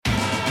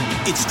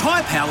It's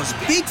Tyre Power's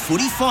Big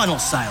Footy Final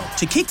Sale.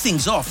 To kick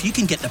things off, you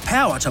can get the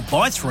power to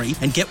buy 3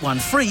 and get 1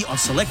 free on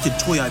selected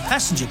Toyo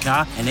passenger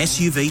car and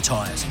SUV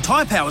tyres.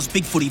 Tyre Power's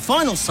Big Footy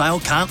Final Sale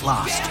can't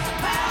last.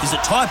 Visit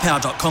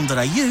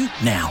tyrepower.com.au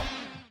now.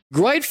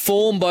 Great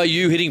form by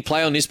you hitting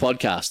play on this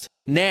podcast.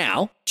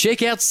 Now,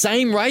 check out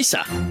Same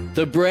Racer,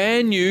 the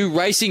brand new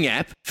racing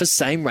app for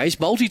same race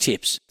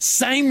multi-tips.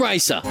 Same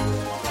Racer.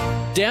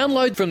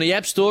 Download from the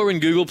App Store and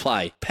Google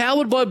Play.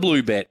 Powered by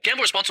Bluebet.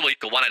 Gamble responsibly.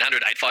 Call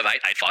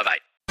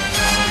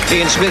 1-800-858-858.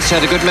 Ian Smith's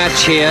had a good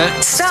match here.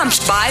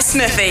 Stumped by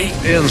Smithy.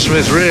 Ian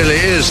Smith really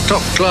is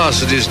top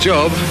class at his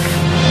job.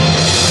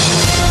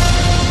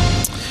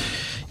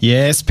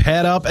 Yes,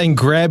 pad up and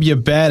grab your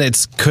bat.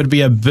 It could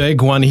be a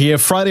big one here.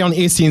 Friday on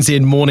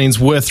SNZ Mornings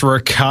with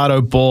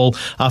Ricardo Ball.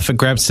 Up for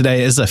grabs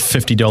today is a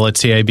 $50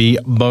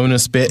 TAB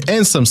bonus bet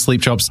and some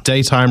Sleep Drops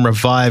Daytime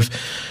Revive.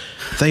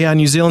 They are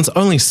New Zealand's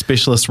only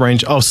specialist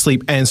range of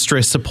sleep and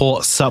stress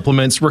support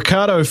supplements.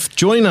 Ricardo,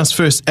 joining us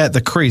first at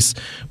the crease,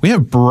 we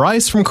have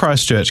Bryce from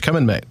Christchurch. Come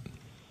in, mate.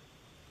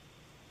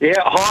 Yeah,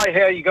 hi,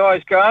 how are you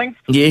guys going?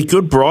 Yeah,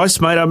 good, Bryce,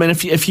 mate. I mean,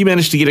 if you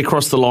manage to get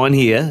across the line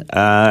here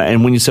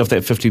and win yourself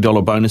that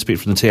 $50 bonus bet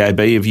from the TAB,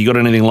 have you got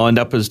anything lined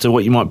up as to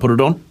what you might put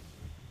it on?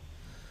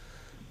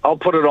 I'll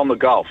put it on the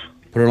golf.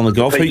 Put it on the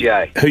golf?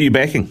 PGA. Who are you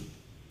backing?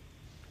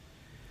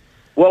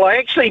 Well, I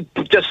actually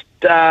just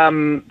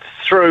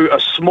threw a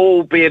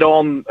small bet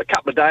on a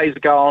couple of days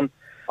ago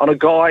on a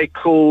guy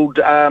called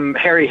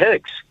Harry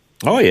Higgs.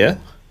 Oh, yeah.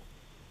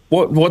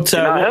 What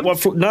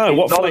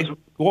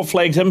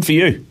flagged him for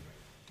you?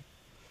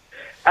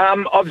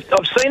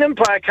 I've seen him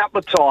play a couple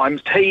of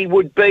times. He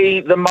would be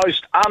the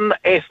most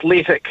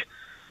unathletic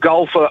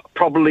golfer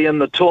probably in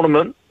the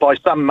tournament by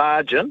some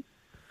margin,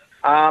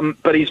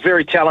 but he's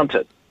very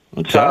talented.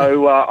 Okay.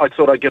 So I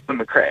thought I'd give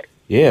him a crack.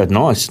 Yeah,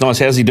 nice.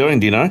 How's he doing,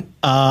 do you know?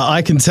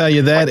 I can tell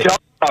you that.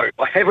 I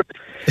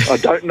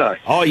don't know.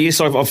 Oh,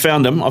 yes, I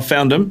found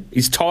him.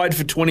 He's tied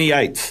for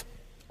 28th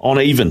on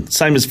even,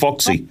 same as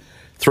Foxy,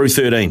 through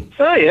 13.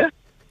 Oh, yeah.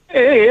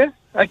 Yeah,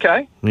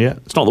 okay. Yeah,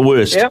 it's not the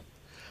worst. Yep.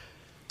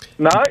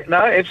 No,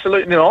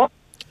 absolutely not.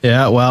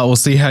 Yeah, well, we'll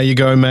see how you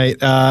go, mate.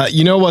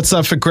 You know what's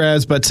up for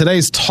grabs, but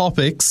today's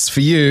topics for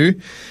you,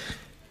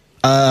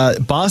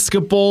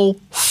 basketball,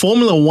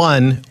 Formula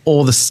One,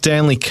 or the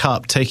Stanley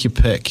Cup. Take your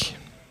pick.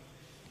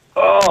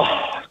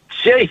 Oh,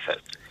 Jesus.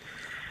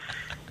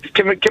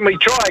 Can we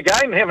try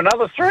again and have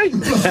another 3?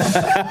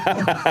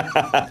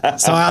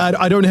 So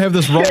I don't have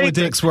this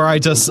Rolodex where I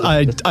just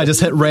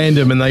hit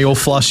random and they all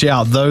flush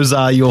out. Those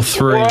are your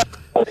 3.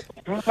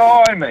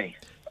 Blimey.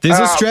 There's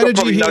a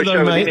strategy here,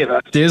 though, mate.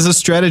 There's a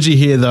strategy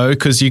here, though,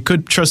 because you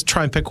could just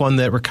try and pick one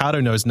that Ricardo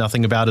knows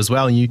nothing about as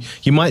well, and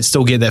you might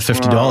still get that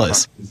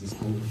 $50.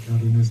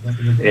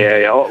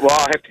 Yeah. Well,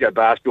 I have to go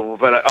basketball,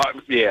 but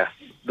this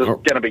is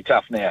going to be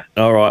tough now.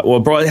 All right.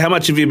 Well, Bryce, how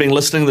much have you been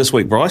listening this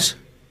week, Bryce?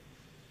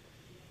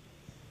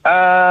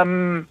 I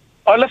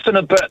listen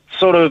a bit,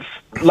 sort of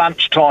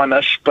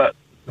lunchtime-ish, but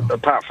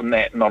apart from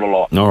that, not a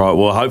lot. All right.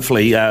 Well,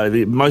 hopefully,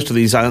 most of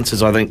these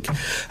answers, I think,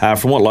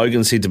 from what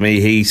Logan said to me,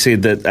 he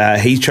said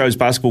that he chose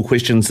basketball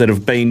questions that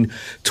have been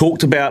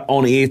talked about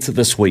on air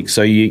this week.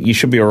 So you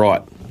should be all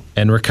right.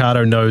 And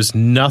Ricardo knows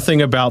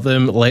nothing about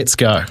them. Let's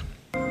go.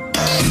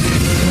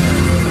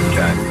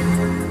 Okay.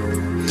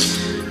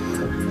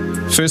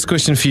 First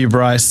question for you,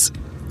 Bryce.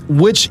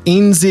 Which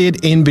NZ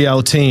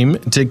NBL team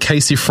did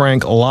Casey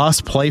Frank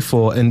last play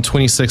for in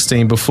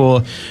 2016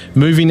 before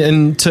moving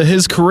into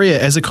his career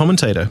as a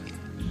commentator?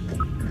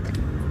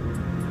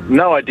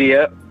 No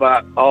idea,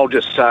 but I'll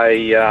just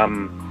say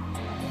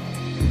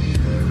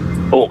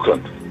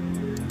Auckland.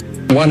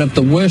 One of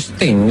the worst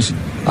things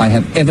I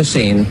have ever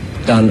seen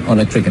done on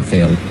a cricket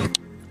field.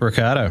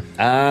 Ricardo.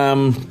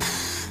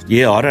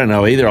 Yeah, I don't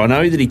know either. I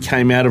know that he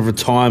came out of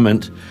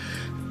retirement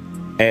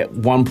at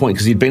one point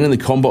because he'd been in the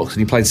Combox and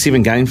he played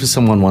 7 games for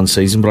someone one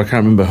season, but I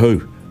can't remember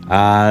who.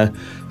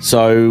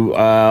 So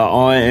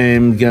I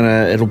am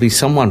it'll be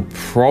someone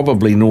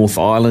probably North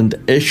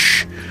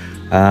Island-ish.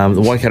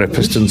 The Waikato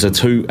Pistons are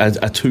too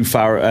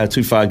far gone.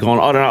 I don't know.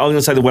 I'm going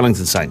to say the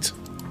Wellington Saints.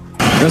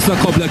 Just a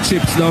couple of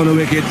chips down the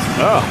wicket,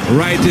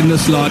 right in the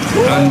slot,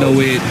 and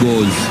away it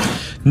goes.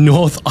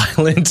 North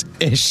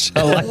Island-ish.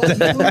 I like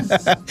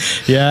that.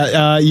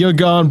 Yeah, you're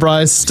gone,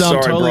 Bryce.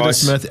 Stumped. Sorry, totally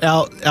Bryce. Smith.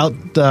 Out.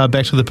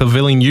 Back to the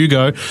pavilion you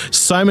go.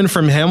 Simon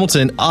from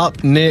Hamilton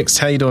up next.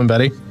 How you doing,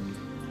 buddy?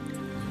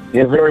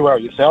 Yeah, very well.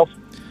 Yourself?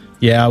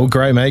 Yeah, well,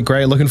 great, mate.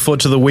 Great. Looking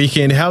forward to the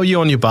weekend. How are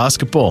you on your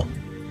basketball?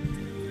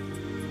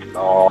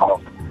 Oh,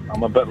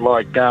 I'm a bit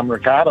like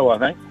Ricardo, I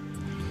think.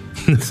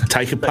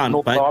 Take a punt,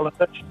 North mate.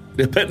 Island-ish.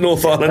 A bit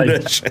North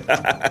Island-ish.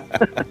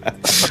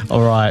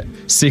 All right.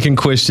 Second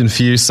question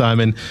for you,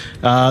 Simon.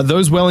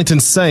 Those Wellington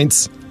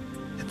Saints,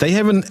 they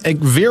have a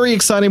very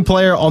exciting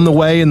player on the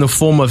way in the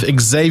form of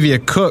Xavier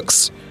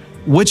Cooks.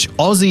 Which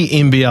Aussie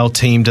NBL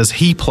team does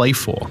he play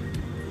for?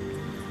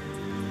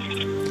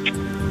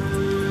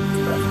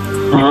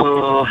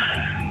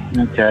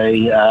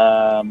 Okay.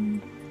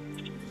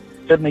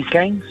 Sydney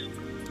Kings.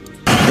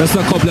 Just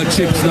a couple of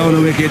chips down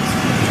the wicket,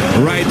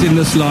 right in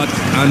the slot,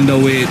 and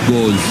away it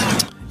goes.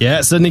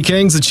 Yeah, Sydney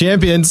Kings, the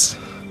champions.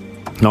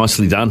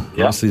 Nicely done.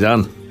 Nicely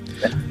done.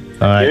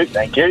 All right.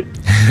 Thank you.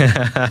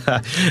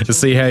 To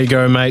see how you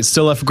go, mate.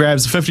 Still up for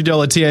grabs, a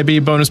 $50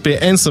 TAB bonus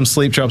bet and some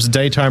Sleep Drops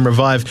Daytime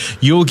Revive.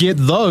 You'll get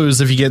those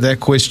if you get that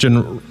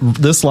question,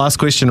 this last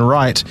question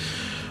right.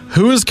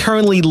 Who is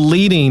currently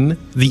leading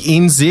the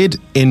NZ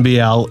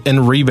NBL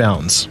in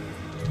rebounds?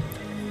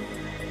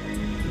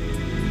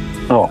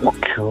 Oh,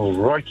 cool.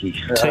 Righty.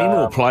 Team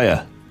or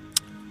player?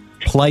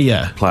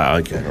 Player. Player,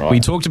 okay, right. We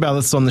talked about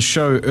this on the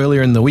show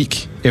earlier in the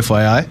week,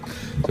 FYI.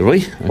 Did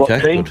we? What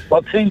Okay, team? good.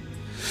 What team?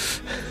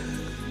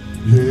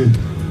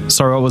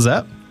 Sorry, what was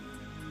that?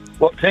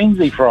 What team's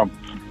he from?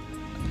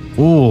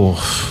 Ooh,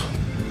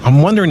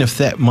 I'm wondering if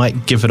that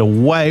might give it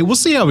away. We'll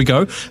see how we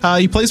go.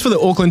 He plays for the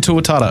Auckland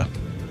Tuatara.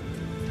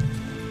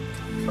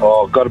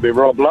 Oh, got to be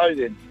Rob Lowe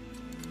then.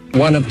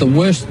 One of the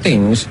worst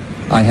things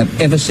I have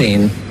ever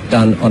seen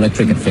done on a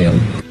cricket field.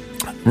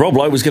 Rob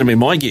Lowe was going to be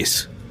my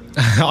guess.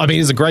 I mean,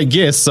 it's a great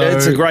guess. So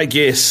It's a great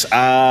guess.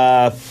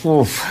 I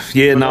don't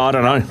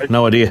know.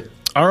 No idea.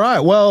 All right.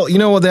 Well, you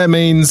know what that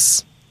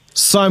means,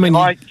 Simon.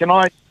 Can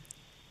I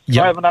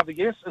Yep. have another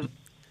guess? Is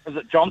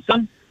it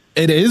Johnson?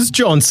 It is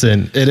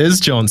Johnson. It is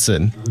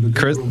Johnson.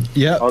 Chris.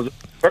 Yeah. I was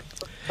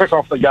pick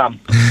off the gum.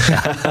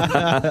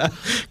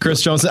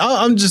 Chris Johnson.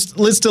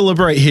 Let's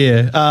deliberate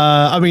here.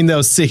 I mean, that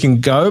was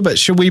second go, but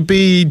should we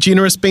be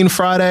generous being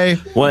Friday?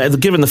 Well,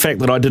 given the fact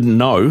that I didn't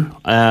know,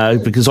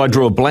 because I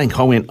drew a blank,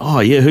 I went, oh,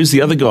 yeah, who's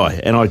the other guy?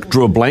 And I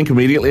drew a blank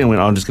immediately and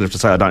went, I'm just going to have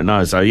to say I don't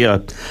know. So, yeah,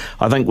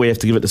 I think we have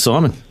to give it to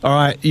Simon. All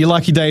right. Your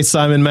lucky day,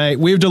 Simon, mate.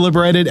 We've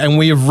deliberated and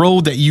we have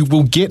ruled that you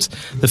will get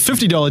the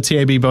 $50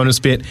 TAB bonus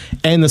bet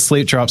and the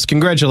Sleep Drops.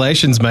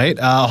 Congratulations, mate.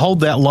 Hold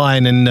that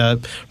line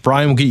and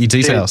Brian will get you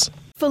details.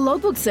 For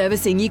logbook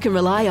servicing you can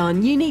rely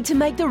on, you need to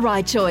make the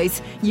right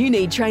choice. You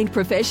need trained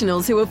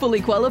professionals who are fully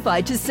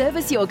qualified to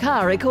service your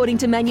car according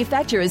to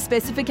manufacturer's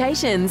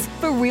specifications.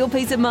 For real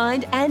peace of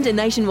mind and a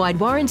nationwide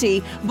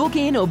warranty, book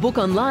in or book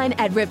online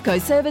at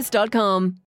repcoservice.com.